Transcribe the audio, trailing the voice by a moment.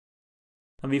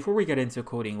Now, before we get into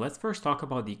coding, let's first talk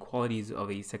about the qualities of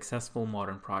a successful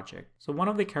modern project. So one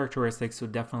of the characteristics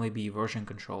would definitely be version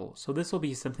control. So this will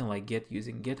be something like Git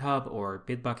using GitHub or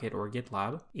Bitbucket or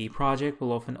GitLab. A project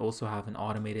will often also have an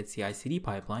automated CI/CD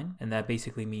pipeline, and that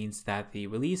basically means that the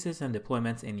releases and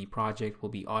deployments in the project will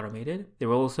be automated. There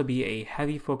will also be a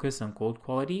heavy focus on code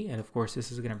quality, and of course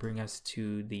this is going to bring us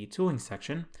to the tooling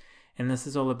section. And this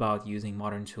is all about using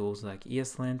modern tools like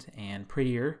ESLint and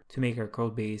Prettier to make our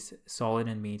code base solid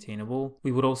and maintainable.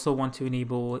 We would also want to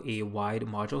enable a wide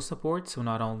module support, so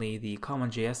not only the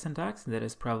common JS syntax that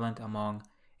is prevalent among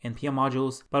NPM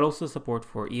modules, but also support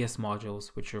for ES modules,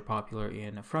 which are popular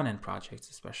in front-end projects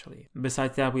especially.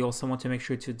 Besides that, we also want to make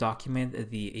sure to document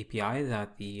the API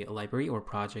that the library or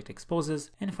project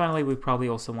exposes. And finally, we probably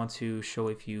also want to show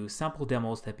a few sample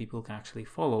demos that people can actually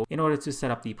follow in order to set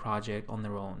up the project on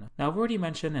their own. Now, I've already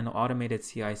mentioned an automated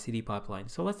CI/CD pipeline,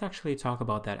 so let's actually talk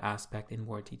about that aspect in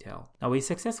more detail. Now, a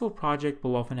successful project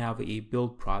will often have a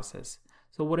build process.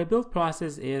 So what a build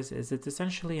process is it's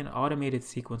essentially an automated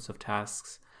sequence of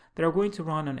tasks that are going to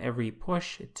run on every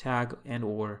push, tag, and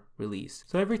or release.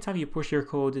 So every time you push your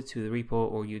code to the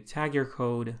repo or you tag your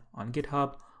code on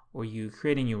GitHub or you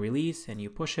create a new release and you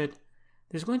push it,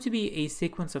 there's going to be a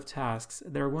sequence of tasks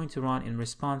that are going to run in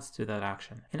response to that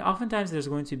action. And oftentimes there's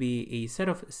going to be a set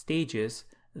of stages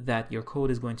that your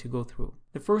code is going to go through.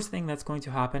 The first thing that's going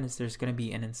to happen is there's going to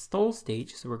be an install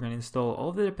stage. So we're going to install all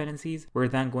of the dependencies. We're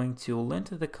then going to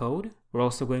lint the code. We're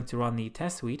also going to run the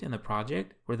test suite in the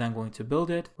project. We're then going to build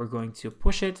it. We're going to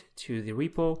push it to the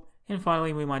repo. And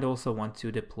finally, we might also want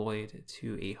to deploy it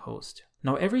to a host.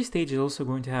 Now, every stage is also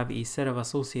going to have a set of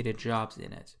associated jobs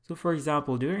in it. So for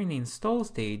example, during the install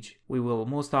stage, we will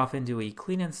most often do a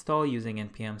clean install using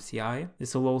npm CI.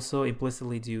 This will also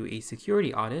implicitly do a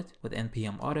security audit with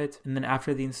npm audit. And then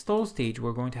after the install stage,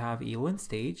 we're going to have a lint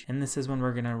stage. And this is when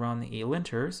we're going to run a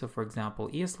linter. So for example,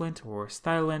 ESLint or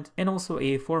stylelint, and also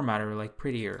a formatter like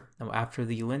Prettier. Now, after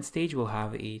the lint stage, we'll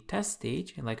have a test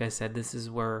stage. And like I said, this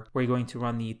is where we're going to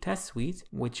run the test suite,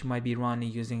 which might be run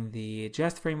using the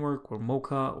Jest framework or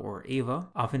Mocha or Ava.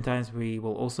 Oftentimes we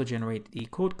will also generate the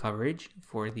code coverage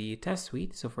for the test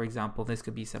suite. So for example, this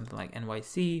could be something like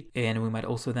NYC, and we might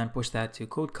also then push that to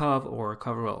CodeCov or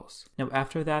Coveralls. Now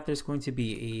after that, there's going to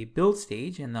be a build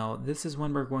stage, and now this is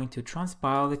when we're going to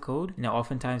transpile the code. Now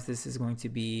oftentimes this is going to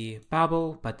be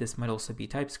Babel, but this might also be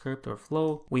TypeScript or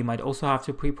Flow. We might also have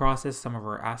to pre-process some of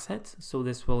our assets. So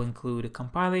this will include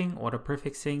compiling,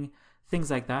 auto-prefixing, things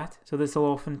like that. So this will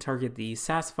often target the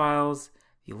SASS files,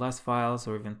 the less files,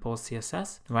 or even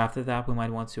PostCSS. Now after that, we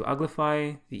might want to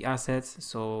uglify the assets.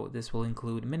 So this will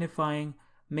include minifying,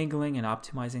 mingling, and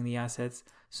optimizing the assets.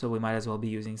 So we might as well be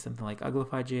using something like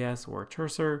UglifyJS or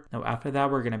Cursor. Now after that,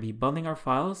 we're going to be bundling our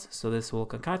files. So this will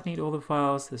concatenate all the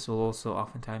files. This will also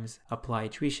oftentimes apply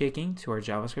tree shaking to our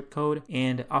JavaScript code.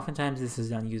 And oftentimes this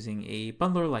is done using a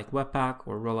bundler like Webpack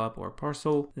or Rollup or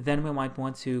Parcel. Then we might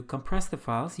want to compress the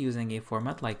files using a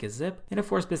format like a zip. And of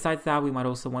course, besides that, we might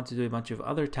also want to do a bunch of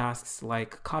other tasks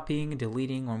like copying,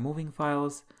 deleting, or moving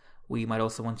files. We might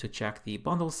also want to check the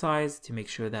bundle size to make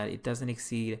sure that it doesn't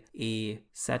exceed a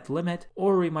set limit,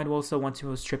 or we might also want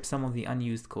to strip some of the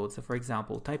unused code. So for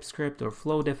example, TypeScript or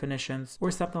Flow definitions,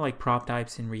 or something like prop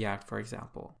types in React, for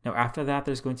example. Now after that,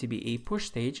 there's going to be a push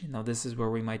stage. Now this is where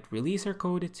we might release our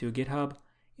code to GitHub,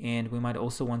 and we might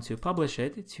also want to publish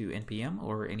it to NPM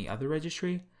or any other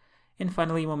registry. And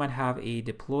finally, we might have a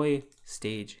deploy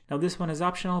stage. Now this one is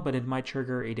optional, but it might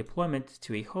trigger a deployment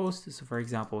to a host. So for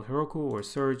example, Heroku or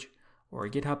Surge, or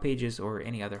GitHub Pages, or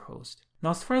any other host.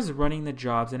 Now, as far as running the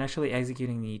jobs and actually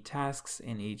executing the tasks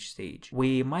in each stage,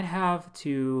 we might have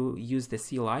to use the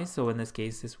CLI. So in this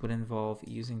case, this would involve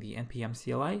using the npm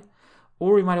CLI,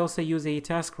 or we might also use a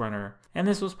task runner. And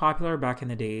this was popular back in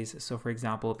the days. So for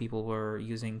example, people were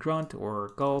using Grunt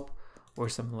or Gulp, or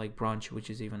something like Brunch, which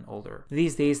is even older.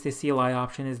 These days, the CLI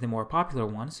option is the more popular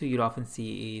one, so you'd often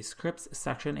see a scripts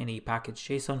section in a package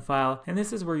JSON file, and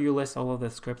this is where you list all of the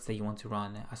scripts that you want to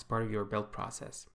run as part of your build process.